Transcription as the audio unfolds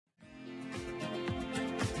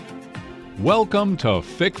Welcome to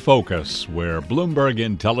FICC Focus, where Bloomberg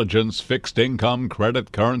Intelligence fixed income,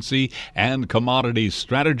 credit, currency, and commodities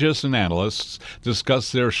strategists and analysts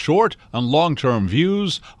discuss their short and long-term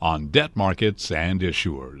views on debt markets and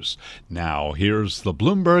issuers. Now, here's the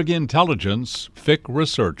Bloomberg Intelligence FICC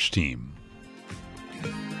research team.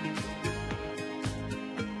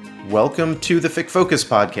 Welcome to the FICC Focus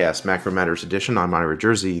Podcast, Macro Matters Edition. I'm Ira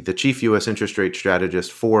Jersey, the Chief U.S. Interest Rate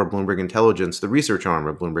Strategist for Bloomberg Intelligence, the research arm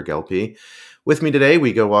of Bloomberg LP. With me today,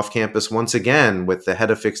 we go off campus once again with the head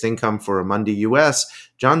of fixed income for Amundi US,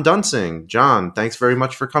 Jonathan Duensing. John, thanks very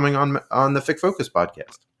much for coming on the FICC Focus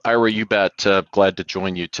Podcast. Ira, you bet. Glad to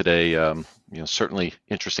join you today. Certainly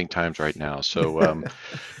interesting times right now. So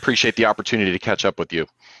appreciate the opportunity to catch up with you.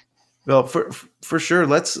 Well, for sure.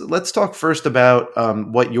 Let's talk first about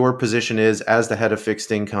what your position is as the head of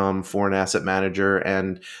fixed income for an asset manager,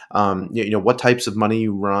 and what types of money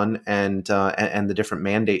you run, and the different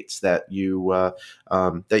mandates that you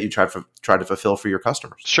try to fulfill for your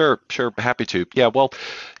customers. Sure, happy to. Yeah, well,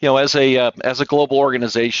 as a global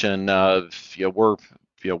organization,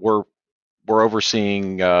 we're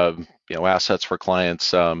overseeing assets for clients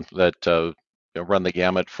that run the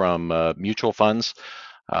gamut from mutual funds.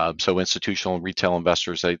 So institutional and retail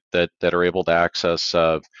investors that are able to access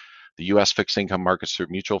the U.S. fixed income markets through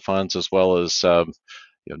mutual funds, as well as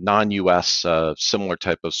non-U.S. Similar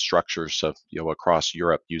type of structures across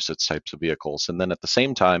Europe, UCITS types of vehicles. And then at the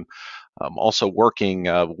same time, also working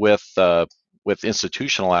with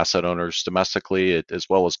institutional asset owners domestically as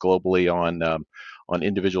well as globally on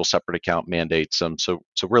individual separate account mandates. So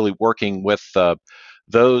really working with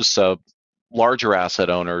those larger asset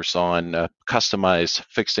owners on customized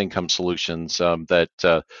fixed income solutions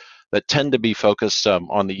that tend to be focused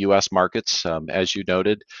on the U.S. markets, as you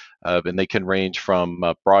noted, and they can range from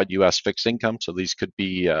broad U.S. fixed income. So these could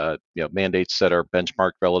be mandates that are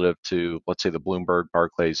benchmarked relative to, let's say, the Bloomberg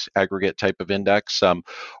Barclays aggregate type of index,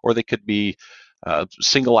 or they could be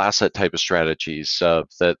single asset type of strategies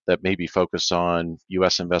that may be focused on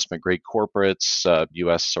U.S. investment grade corporates,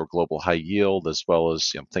 U.S. or global high yield, as well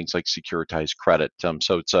as things like securitized credit.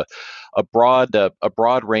 So it's a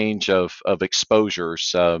broad range of exposures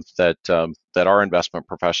that our investment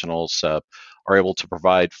professionals are able to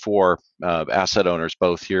provide for asset owners,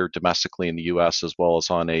 both here domestically in the U.S. as well as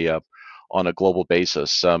on a global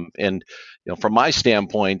basis. And from my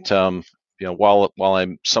standpoint, while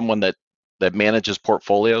I'm someone that manages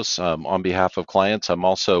portfolios on behalf of clients, I'm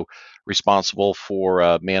also responsible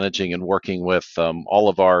for managing and working with all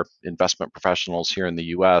of our investment professionals here in the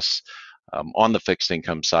U.S. On the fixed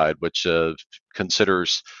income side, which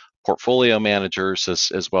considers portfolio managers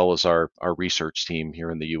as well as our research team here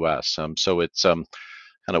in the U.S. So it's kind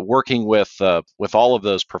of working with all of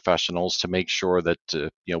those professionals to make sure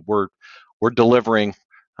that we're delivering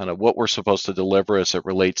what we're supposed to deliver as it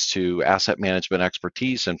relates to asset management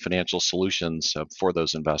expertise and financial solutions for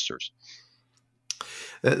those investors.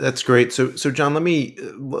 That's great. So John,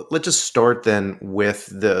 let's just start then with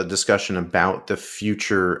the discussion about the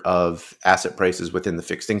future of asset prices within the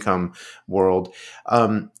fixed income world.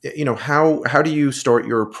 How do you start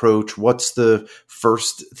your approach? What's the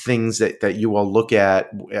first things that you all look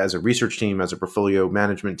at as a research team, as a portfolio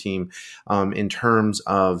management team, in terms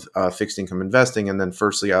of fixed income investing? And then,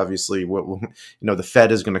 firstly, obviously, the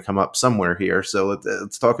Fed is going to come up somewhere here. So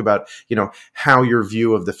let's talk about how your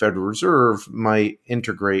view of the Federal Reserve might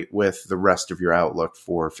integrate with the rest of your outlook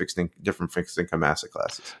for different fixed income asset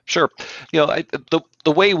classes. Sure.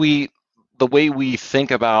 The way we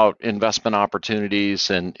think about investment opportunities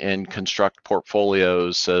and construct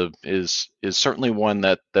portfolios is certainly one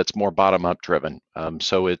that's more bottom up driven.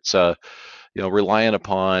 So it's reliant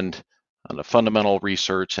upon the fundamental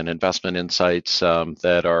research and investment insights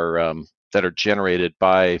that are generated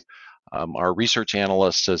by our research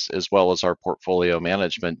analysts as well as our portfolio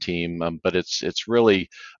management team, but it's really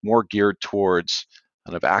more geared towards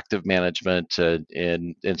kind of active management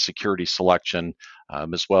in security selection,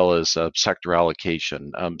 as well as sector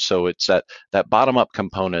allocation. So it's that bottom-up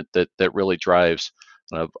component that really drives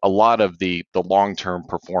a lot of the long-term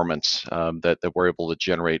performance that we're able to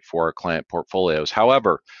generate for our client portfolios.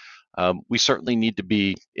 However, we certainly need to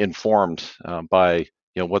be informed by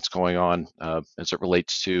what's going on as it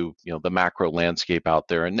relates to the macro landscape out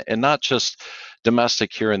there, and not just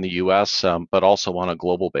domestic here in the U.S., but also on a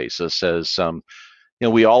global basis. As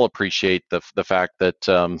we all appreciate the fact that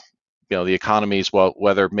the economies,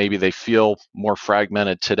 whether maybe they feel more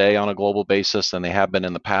fragmented today on a global basis than they have been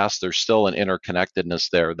in the past, there's still an interconnectedness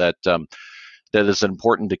there that is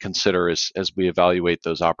important to consider as we evaluate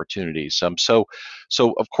those opportunities. So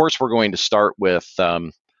of course we're going to start with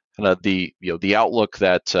the outlook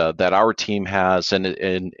that that our team has, and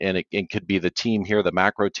it could be the team here, the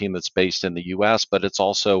macro team that's based in the U.S., but it's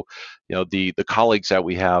also the colleagues that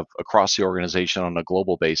we have across the organization on a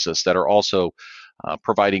global basis that are also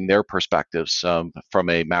providing their perspectives from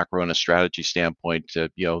a macro and a strategy standpoint.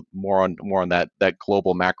 More on that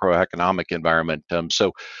global macroeconomic environment.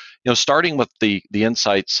 So starting with the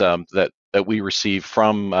insights that we receive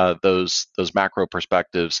from those macro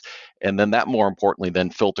perspectives, and then that more importantly then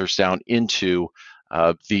filters down into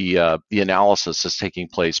the analysis that's taking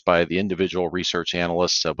place by the individual research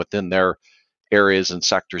analysts within their areas and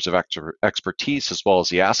sectors of expertise, as well as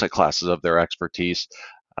the asset classes of their expertise.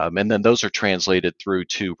 And then those are translated through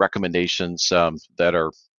to recommendations that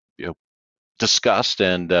are discussed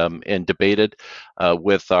and debated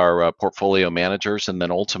with our portfolio managers, and then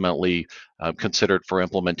ultimately considered for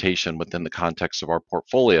implementation within the context of our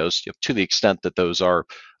portfolios, to the extent that those are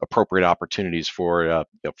appropriate opportunities for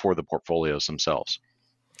the portfolios themselves.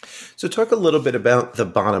 So talk a little bit about the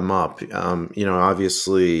bottom up.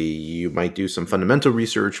 Obviously you might do some fundamental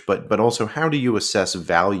research, but also how do you assess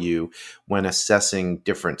value when assessing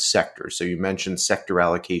different sectors? So you mentioned sector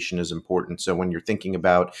allocation is important. So when you're thinking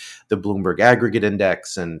about the Bloomberg Aggregate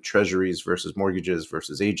Index and treasuries versus mortgages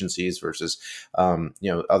versus agencies versus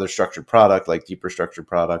other structured product like deeper structured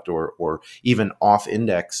product or even off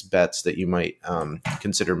index bets that you might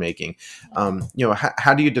consider making,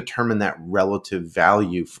 how do you determine that relative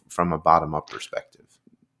value from a bottom-up perspective?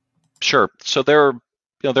 Sure. So there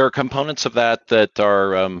are components of that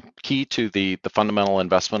are key to the fundamental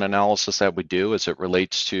investment analysis that we do as it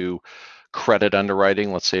relates to credit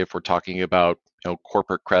underwriting. Let's say if we're talking about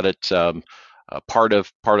corporate credit, part of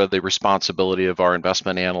the responsibility of our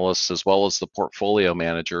investment analysts as well as the portfolio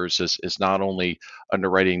managers is not only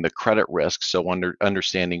underwriting the credit risk, so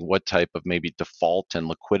understanding what type of maybe default and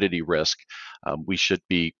liquidity risk we should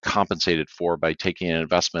be compensated for by taking an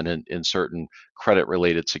investment in certain credit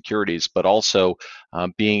related securities, but also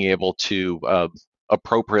being able to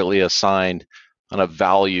appropriately assign a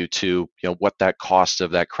value to what that cost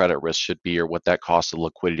of that credit risk should be, or what that cost of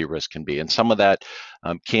liquidity risk can be. And some of that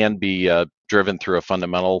can be driven through a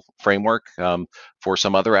fundamental framework. For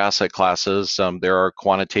some other asset classes, there are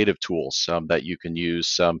quantitative tools that you can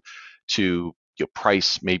use to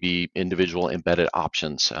price maybe individual embedded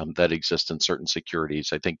options that exist in certain securities.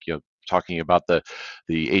 I think talking about the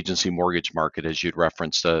agency mortgage market, as you'd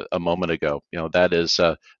referenced a moment ago,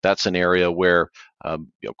 that's an area where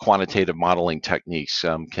quantitative modeling techniques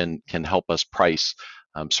can help us price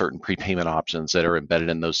certain prepayment options that are embedded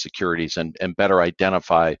in those securities and better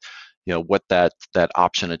identify what that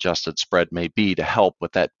option adjusted spread may be to help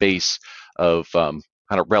with that base of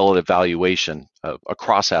kind of relative valuation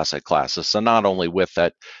across asset classes. So not only with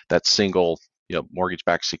that single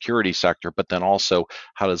mortgage-backed security sector, but then also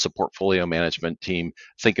how does the portfolio management team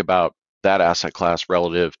think about that asset class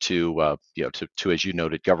relative to as you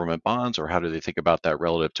noted, government bonds, or how do they think about that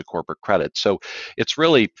relative to corporate credit? So it's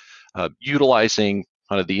really utilizing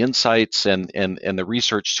kind of the insights and the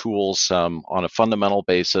research tools on a fundamental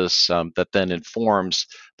basis that then informs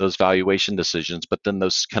those valuation decisions. But then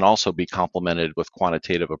those can also be complemented with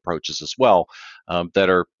quantitative approaches as well that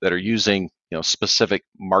are using specific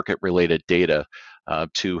market related data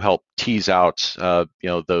to help tease out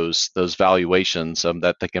those valuations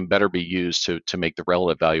that can better be used to make the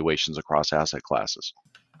relative valuations across asset classes.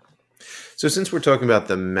 So since we're talking about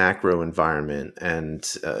the macro environment and,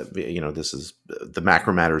 this is the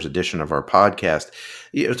Macro Matters edition of our podcast,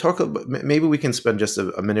 maybe we can spend just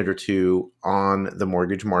a minute or two on the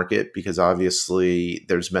mortgage market, because obviously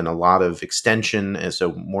there's been a lot of extension. And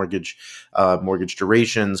so mortgage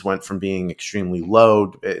durations went from being extremely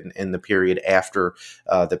low in the period after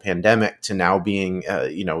the pandemic to now being,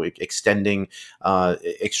 extending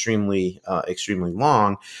extremely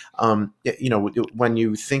long.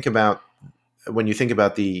 When you think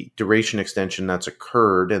about the duration extension that's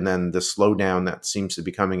occurred and then the slowdown that seems to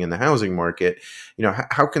be coming in the housing market,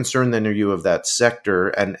 how concerned then are you of that sector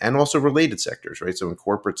and also related sectors, right? So in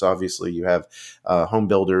corporates, obviously you have home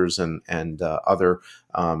builders and other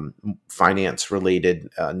finance related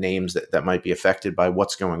names that might be affected by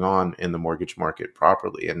what's going on in the mortgage market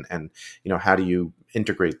properly. And how do you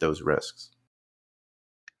integrate those risks?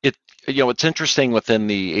 It's interesting within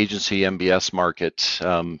the agency MBS market,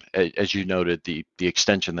 as you noted, the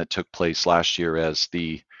extension that took place last year as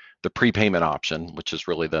the prepayment option, which is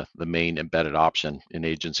really the main embedded option in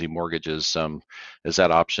agency mortgages, as that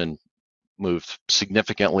option moved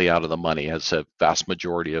significantly out of the money, as a vast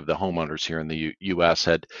majority of the homeowners here in the U.S.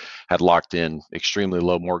 had locked in extremely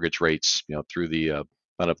low mortgage rates, through the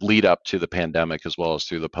kind of lead up to the pandemic as well as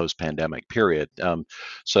through the post-pandemic period.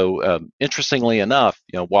 Interestingly enough,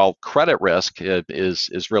 while credit risk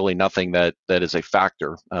is really nothing that is a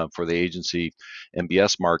factor for the agency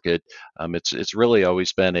MBS market, it's really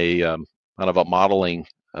always been a kind of a modeling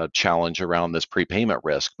challenge around this prepayment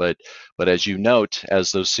risk. But as you note,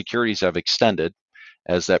 as those securities have extended,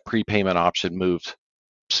 as that prepayment option moved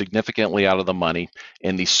significantly out of the money,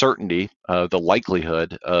 and the certainty, the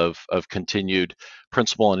likelihood of continued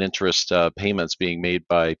principal and interest payments being made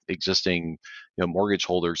by existing mortgage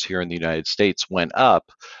holders here in the United States went up.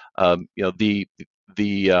 The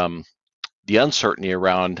uncertainty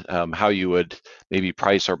around how you would maybe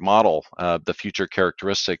price or model the future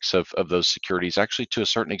characteristics of those securities actually to a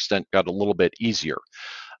certain extent got a little bit easier.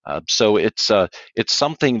 So it's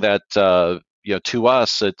something that to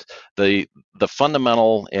us, the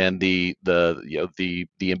fundamental and the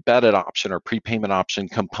embedded option or prepayment option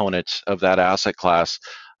component of that asset class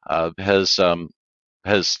has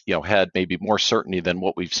had maybe more certainty than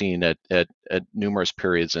what we've seen at numerous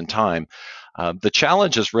periods in time. The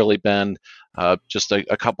challenge has really been just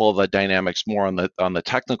a couple of the dynamics more on the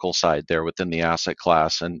technical side there within the asset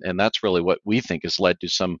class, and that's really what we think has led to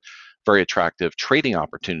some very attractive trading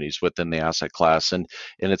opportunities within the asset class, and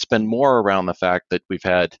it's been more around the fact that we've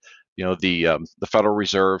had the Federal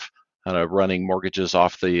Reserve running mortgages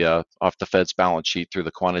off the Fed's balance sheet through the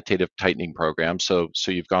quantitative tightening program. So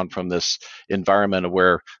you've gone from this environment of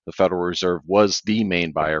where the Federal Reserve was the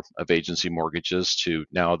main buyer of agency mortgages to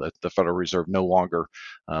now that the Federal Reserve no longer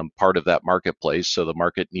part of that marketplace. So the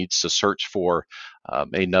market needs to search for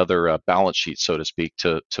another balance sheet, so to speak,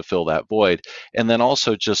 to fill that void. And then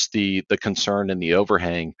also just the concern and the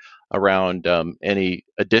overhang around any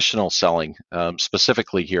additional selling.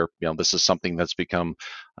 Specifically here, this is something that's become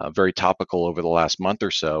very topical over the last month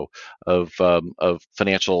or so of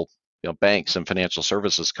financial banks and financial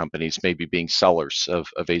services companies maybe being sellers of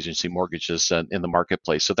agency mortgages in the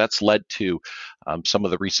marketplace. So that's led to some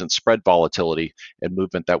of the recent spread volatility and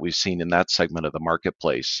movement that we've seen in that segment of the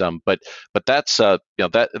marketplace. But that's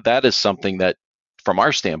that is something that, from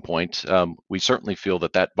our standpoint, we certainly feel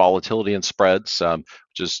that volatility in spreads,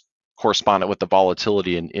 which is correspondent with the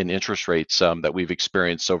volatility in interest rates that we've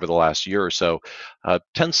experienced over the last year or so,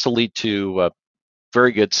 tends to lead to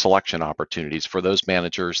very good selection opportunities for those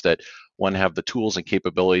managers that have the tools and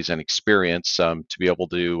capabilities and experience to be able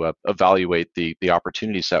to evaluate the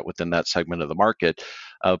opportunity set within that segment of the market,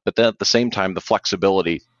 but then at the same time the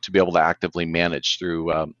flexibility to be able to actively manage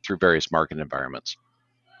through various market environments.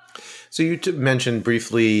 So you mentioned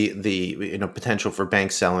briefly the potential for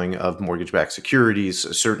bank selling of mortgage-backed securities.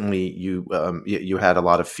 Certainly, you had a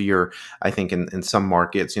lot of fear, I think, in some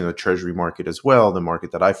markets, the Treasury market as well, the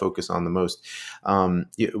market that I focus on the most,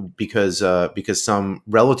 because some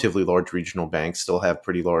relatively large regional banks still have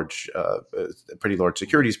pretty large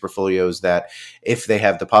securities portfolios that, if they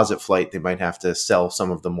have deposit flight, they might have to sell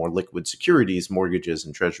some of the more liquid securities, mortgages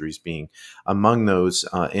and Treasuries being among those,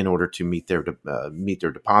 in order to meet their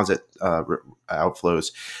deposit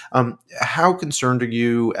outflows. How concerned are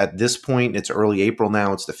you at this point? It's early April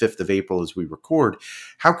now. It's the 5th of April as we record.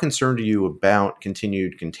 How concerned are you about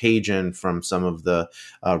continued contagion from some of the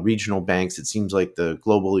regional banks? It seems like the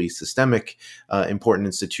globally systemic important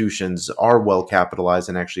institutions are well capitalized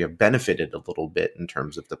and actually have benefited a little bit in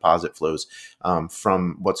terms of deposit flows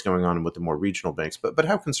from what's going on with the more regional banks. But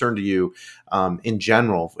how concerned are you in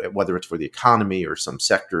general, whether it's for the economy or some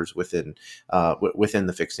sectors within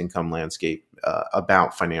the fixed income landscape,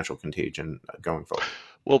 about financial contagion going forward?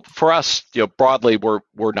 Well, for us, broadly,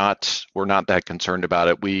 we're not that concerned about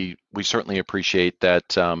it. We certainly appreciate that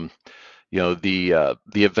the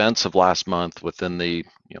events of last month within the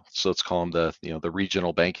so let's call them the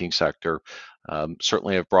regional banking sector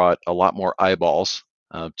certainly have brought a lot more eyeballs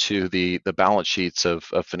to the balance sheets of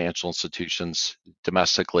financial institutions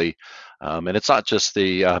domestically, and it's not just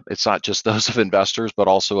those of investors, but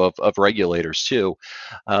also of regulators too.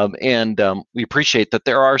 And we appreciate that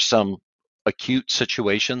there are some acute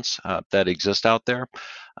situations that exist out there,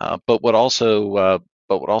 but would also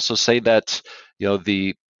say that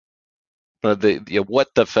what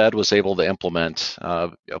the Fed was able to implement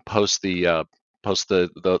post the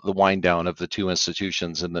wind down of the two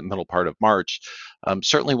institutions in the middle part of March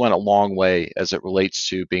certainly went a long way as it relates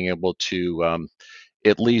to being able to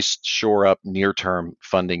at least shore up near-term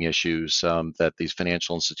funding issues that these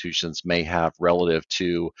financial institutions may have relative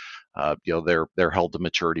to their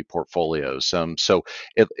held-to-maturity portfolios. So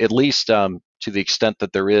at least to the extent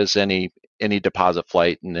that there is any any deposit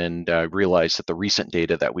flight, and realized that the recent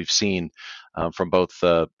data that we've seen from both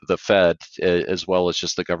the Fed as well as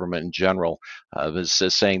just the government in general is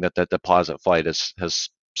saying that that deposit flight has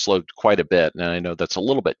slowed quite a bit. And I know that's a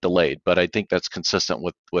little bit delayed, but I think that's consistent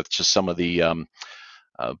with just some of the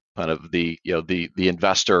kind of the the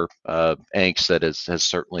investor angst that has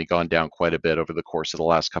certainly gone down quite a bit over the course of the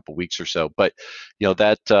last couple of weeks or so. But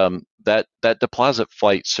that that deposit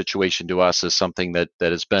flight situation to us is something that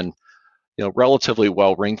has been relatively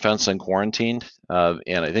well ring fenced and quarantined.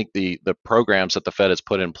 And I think the programs that the Fed has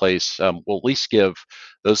put in place will at least give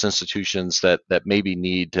those institutions that maybe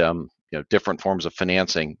need different forms of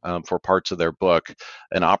financing for parts of their book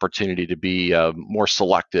an opportunity to be more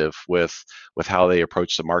selective with how they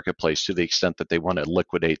approach the marketplace, to the extent that they want to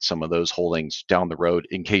liquidate some of those holdings down the road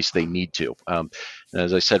in case they need to. And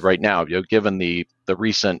as I said, right now, given the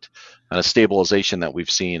recent stabilization that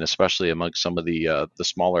we've seen, especially amongst some of the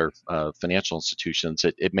smaller financial institutions,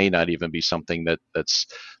 it may not even be something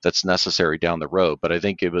that's necessary down the road. But I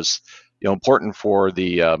think it was important for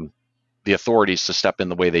the authorities to step in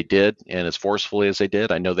the way they did and as forcefully as they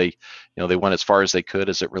did. I know they went as far as they could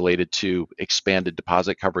as it related to expanded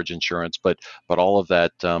deposit coverage insurance, but all of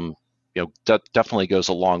that definitely goes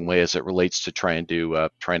a long way as it relates to trying to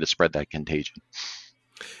spread that contagion.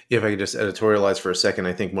 Yeah, if I could just editorialize for a second,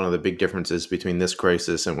 I think one of the big differences between this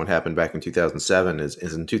crisis and what happened back in 2007 is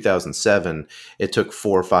in 2007, it took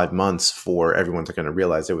 4 or 5 months for everyone to kind of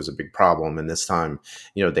realize there was a big problem. And this time,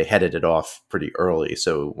 they headed it off pretty early.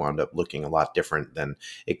 So it wound up looking a lot different than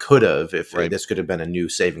it could have if this could have been a new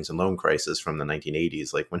savings and loan crisis from the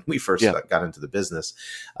 1980s, like when we first got into the business.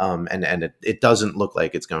 And it doesn't look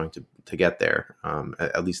like it's going to get there.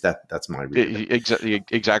 At least that's my reading.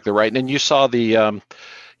 Exactly right. And you saw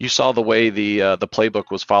the way the playbook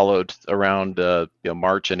was followed around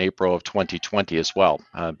March and April of 2020 as well.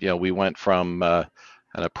 We went from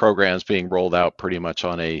programs being rolled out pretty much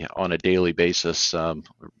on a daily basis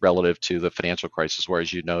relative to the financial crisis,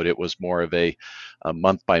 whereas you note it was more of a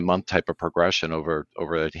month by month type of progression over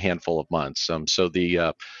a handful of months. So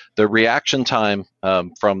the reaction time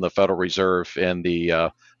from the Federal Reserve and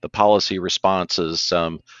the policy responses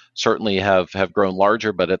certainly have grown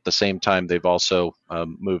larger, but at the same time, they've also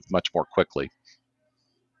moved much more quickly.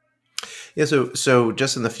 Yeah. So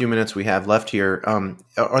just in the few minutes we have left here,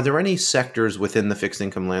 are there any sectors within the fixed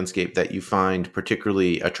income landscape that you find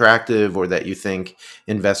particularly attractive, or that you think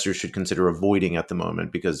investors should consider avoiding at the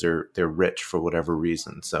moment because they're rich for whatever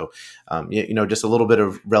reason? So, just a little bit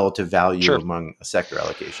of relative value among a sector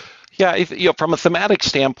allocation. Yeah. From a thematic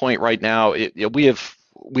standpoint, right now, we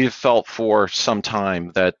have felt for some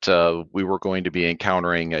time that we were going to be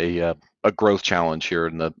encountering a growth challenge here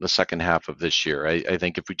in the second half of this year. I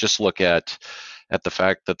think if we just look at the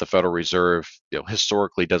fact that the Federal Reserve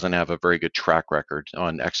historically doesn't have a very good track record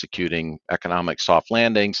on executing economic soft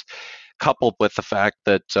landings, coupled with the fact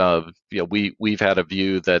that we've had a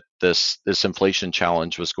view that this inflation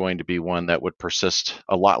challenge was going to be one that would persist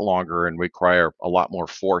a lot longer and require a lot more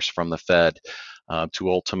force from the Fed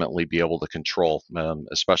to ultimately be able to control,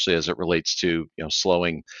 especially as it relates to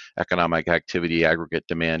slowing economic activity, aggregate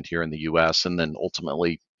demand here in the U.S., and then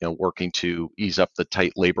ultimately working to ease up the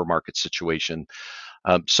tight labor market situation.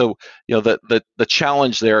 So the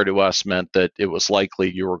challenge there to us meant that it was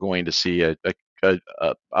likely you were going to see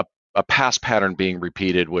a past pattern being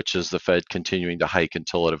repeated, which is the Fed continuing to hike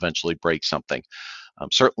until it eventually breaks something.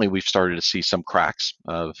 Certainly, we've started to see some cracks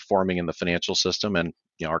forming in the financial system, and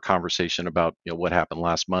our conversation about what happened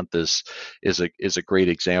last month is a great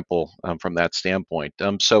example from that standpoint.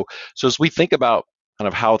 So as we think about kind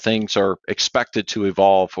of how things are expected to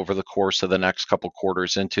evolve over the course of the next couple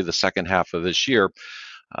quarters into the second half of this year,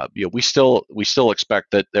 we still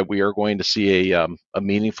expect that we are going to see a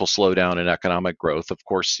meaningful slowdown in economic growth. Of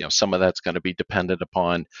course, some of that's going to be dependent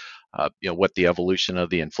upon what the evolution of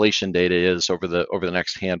the inflation data is over the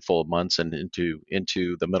next handful of months and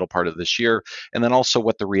into the middle part of this year, and then also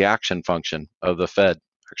what the reaction function of the Fed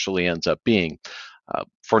actually ends up being.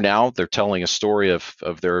 For now, they're telling a story of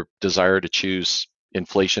their desire to choose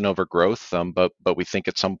inflation over growth, but we think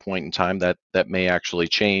at some point in time that may actually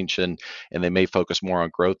change, and they may focus more on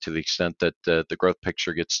growth to the extent that the growth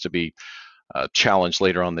picture gets to be challenge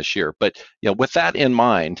later on this year. But with that in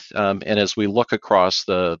mind, and as we look across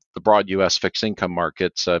the broad U.S. fixed income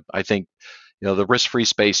markets, I think the risk-free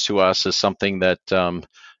space to us is something that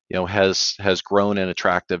has grown in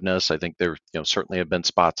attractiveness. I think there certainly have been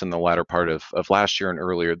spots in the latter part of last year and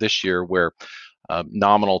earlier this year where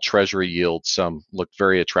nominal treasury yields look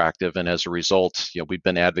very attractive, and as a result, we've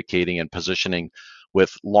been advocating and positioning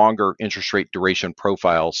with longer interest rate duration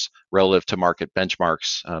profiles relative to market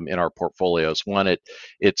benchmarks in our portfolios. One,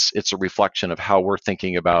 it's a reflection of how we're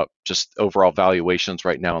thinking about just overall valuations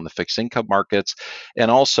right now in the fixed income markets, and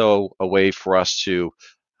also a way for us to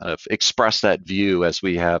express that view as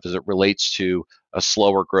it relates to a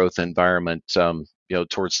slower growth environment,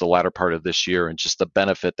 towards the latter part of this year, and just the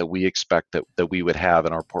benefit that we expect that we would have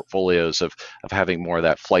in our portfolios of having more of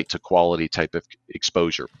that flight to quality type of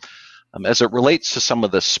exposure. As it relates to some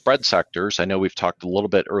of the spread sectors, I know we've talked a little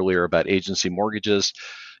bit earlier about agency mortgages.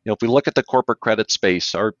 If we look at the corporate credit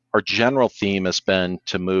space, our general theme has been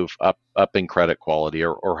to move up in credit quality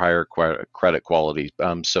or higher credit quality.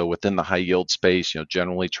 So within the high yield space,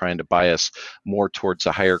 generally trying to bias more towards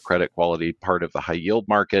the higher credit quality part of the high yield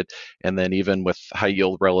market, and then even with high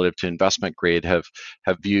yield relative to investment grade, have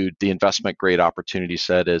viewed the investment grade opportunity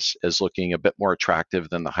set as looking a bit more attractive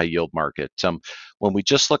than the high yield market. When we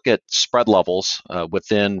just look at spread levels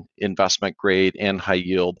within investment grade and high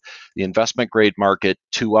yield, the investment grade market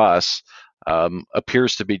to us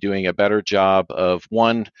appears to be doing a better job of,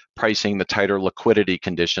 one, pricing the tighter liquidity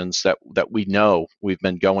conditions that we know we've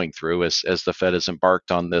been going through as the Fed has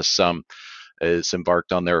embarked on their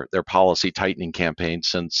policy tightening campaign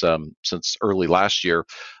since early last year.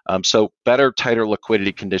 So better, tighter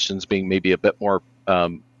liquidity conditions being maybe a bit more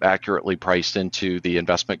accurately priced into the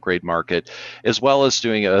investment grade market, as well as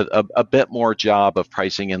doing a bit more job of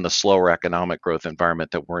pricing in the slower economic growth environment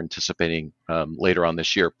that we're anticipating later on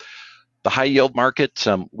this year. The high yield market,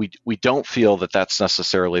 we don't feel that that's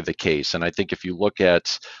necessarily the case. And I think if you look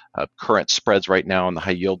at current spreads right now in the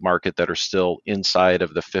high yield market that are still inside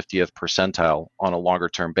of the 50th percentile on a longer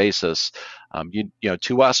term basis,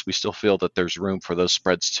 to us, we still feel that there's room for those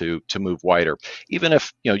spreads to move wider. Even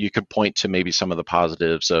if, you could point to maybe some of the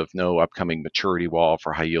positives of no upcoming maturity wall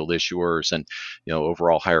for high yield issuers and,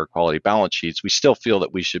 overall higher quality balance sheets, we still feel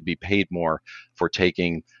that we should be paid more for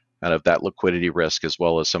taking kind of that liquidity risk as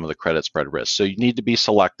well as some of the credit spread risk. So you need to be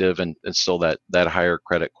selective and still that higher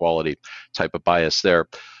credit quality type of bias there.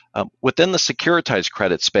 Within the securitized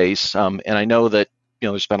credit space, and I know that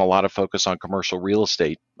there's been a lot of focus on commercial real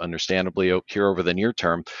estate, understandably here over the near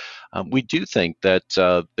term. We do think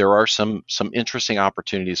that there are some interesting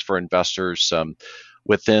opportunities for investors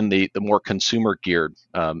within the more consumer geared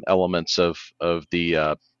elements of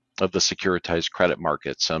the securitized credit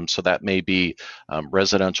markets. So that may be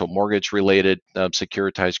residential mortgage related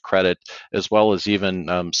securitized credit, as well as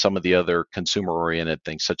even some of the other consumer oriented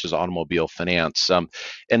things such as automobile finance.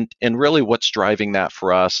 And really what's driving that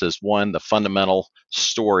for us is, one, the fundamental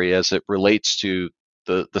story as it relates to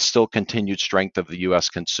the still continued strength of the U.S.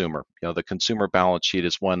 consumer. The consumer balance sheet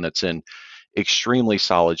is one that's in extremely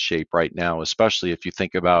solid shape right now, especially if you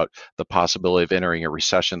think about the possibility of entering a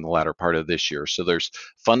recession in the latter part of this year. So there's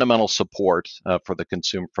fundamental support for the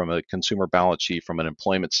consumer from a consumer balance sheet, from an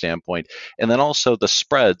employment standpoint, and then also the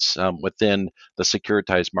spreads within the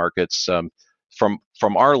securitized markets.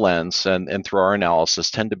 From our lens and through our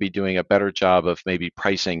analysis, tend to be doing a better job of maybe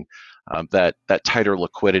pricing that tighter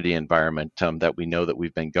liquidity environment that we know that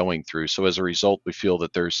we've been going through. So as a result, we feel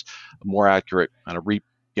that there's a more accurate kind of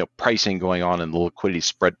pricing going on in the liquidity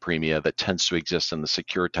spread premia that tends to exist in the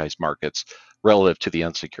securitized markets relative to the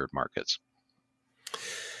unsecured markets.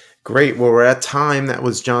 Great. Well, we're at time. That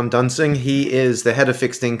was John Duensing. He is the head of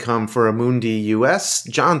fixed income for Amundi US.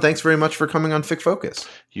 John, thanks very much for coming on FICC Focus.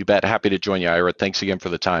 You bet. Happy to join you, Ira. Thanks again for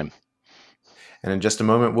the time. And in just a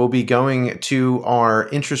moment, we'll be going to our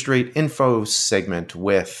interest rate info segment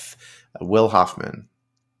with Will Hoffman.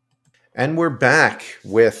 And we're back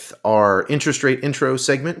with our interest rate intro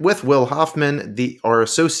segment with Will Hoffman, our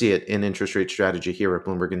associate in interest rate strategy here at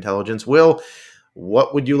Bloomberg Intelligence. Will,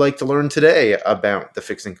 what would you like to learn today about the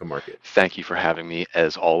fixed income market? Thank you for having me,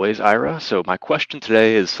 as always, Ira. So my question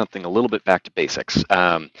today is something a little bit back to basics.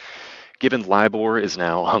 Given Libor is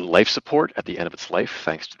now on life support at the end of its life,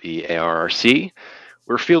 thanks to the ARRC,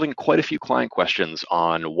 we're fielding quite a few client questions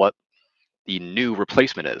on what the new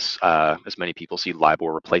replacement is, as many people see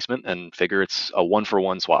Libor replacement and figure it's a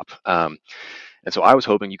one-for-one swap. And so I was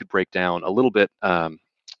hoping you could break down a little bit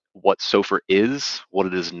what SOFR is, what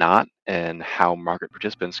it is not, and how market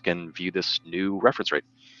participants can view this new reference rate.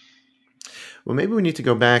 Well, maybe we need to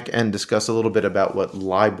go back and discuss a little bit about what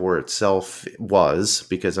Libor itself was,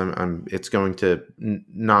 because it's going to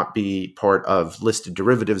not be part of listed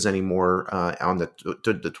derivatives anymore on the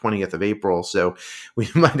 20th of April. So we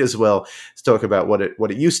might as well talk about what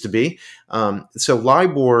it used to be. So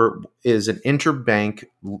Libor is an interbank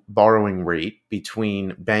borrowing rate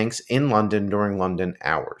between banks in London during London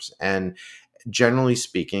hours. And Generally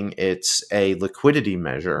speaking, it's a liquidity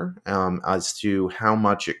measure as to how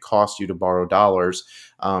much it costs you to borrow dollars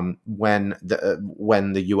when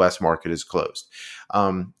the U.S. market is closed.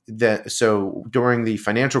 So during the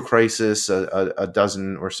financial crisis a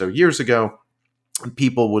dozen or so years ago,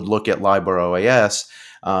 people would look at Libor OAS,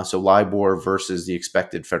 so Libor versus the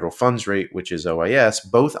expected federal funds rate, which is OAS,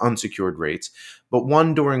 both unsecured rates, but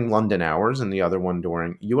one during London hours and the other one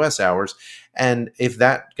during US hours. And if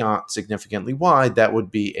that got significantly wide, that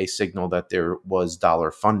would be a signal that there was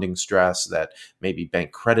dollar funding stress, that maybe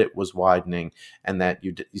bank credit was widening, and that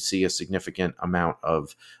you see a significant amount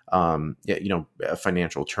of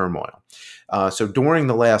financial turmoil. So during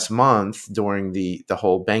the last month, during the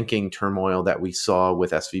whole banking turmoil that we saw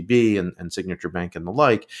with SVB and Signature Bank and the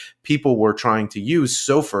like, people were trying to use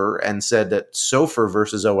SOFR and said that SOFR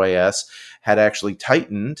versus OAS had actually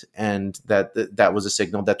tightened, and that was a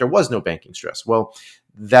signal that there was no banking stress. Well,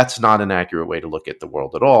 that's not an accurate way to look at the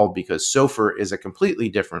world at all, because SOFR is a completely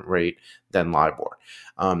different rate than Libor.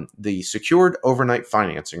 The secured overnight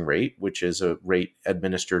financing rate, which is a rate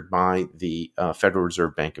administered by the Federal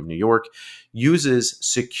Reserve Bank of New York, uses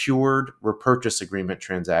secured repurchase agreement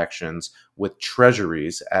transactions with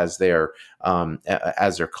treasuries as their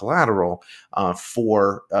collateral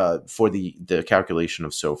for the calculation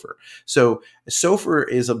of SOFR. So SOFR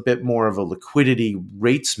is a bit more of a liquidity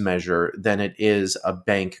rates measure than it is a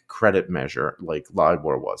bank credit measure like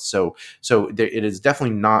Libor was. So it is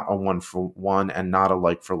definitely not a one-for-one and not a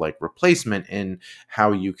like-for-like replacement in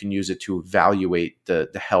how you can use it to evaluate the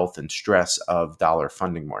health and stress of dollar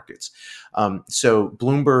funding markets. So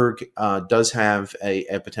Bloomberg does have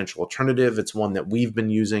a potential alternative. It's one that we've been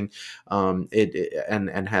using,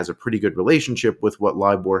 and has a pretty good relationship with what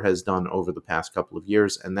Libor has done over the past couple of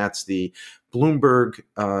years, and that's the Bloomberg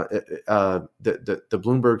the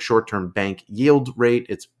Bloomberg Short-Term Bank Yield rate.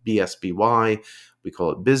 It's BSBY. We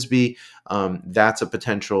call it BSBY. That's a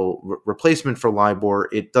potential replacement for Libor.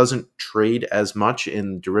 It doesn't trade as much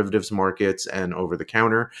in derivatives markets and over the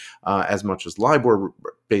counter as much as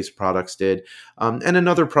Libor-based products did. And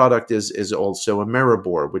another product is also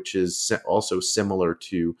Ameribor, which is also similar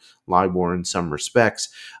to Libor in some respects.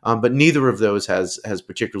 But neither of those has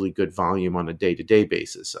particularly good volume on a day-to-day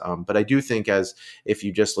basis. But I do think if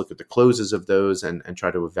you just look at the closes of those and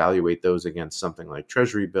try to evaluate those against something like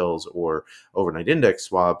Treasury bills or overnight index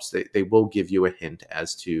swaps, they will give you a hint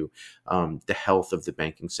as to the health of the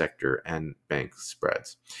banking sector and bank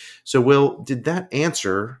spreads. So, Will, did that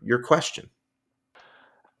answer your question?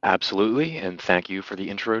 Absolutely, and thank you for the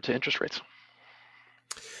intro to interest rates.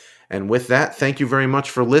 And with that, thank you very much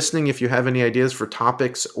for listening. If you have any ideas for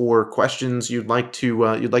topics or questions you'd like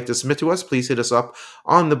to submit to us, please hit us up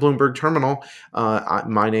on the Bloomberg terminal.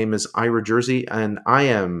 My name is Ira Jersey, and I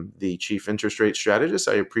am the Chief Interest Rate Strategist.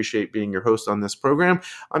 I appreciate being your host on this program.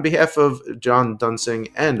 On behalf of Jonathan Duensing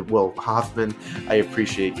and Will Hoffman, I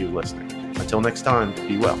appreciate you listening. Until next time,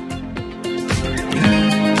 be well.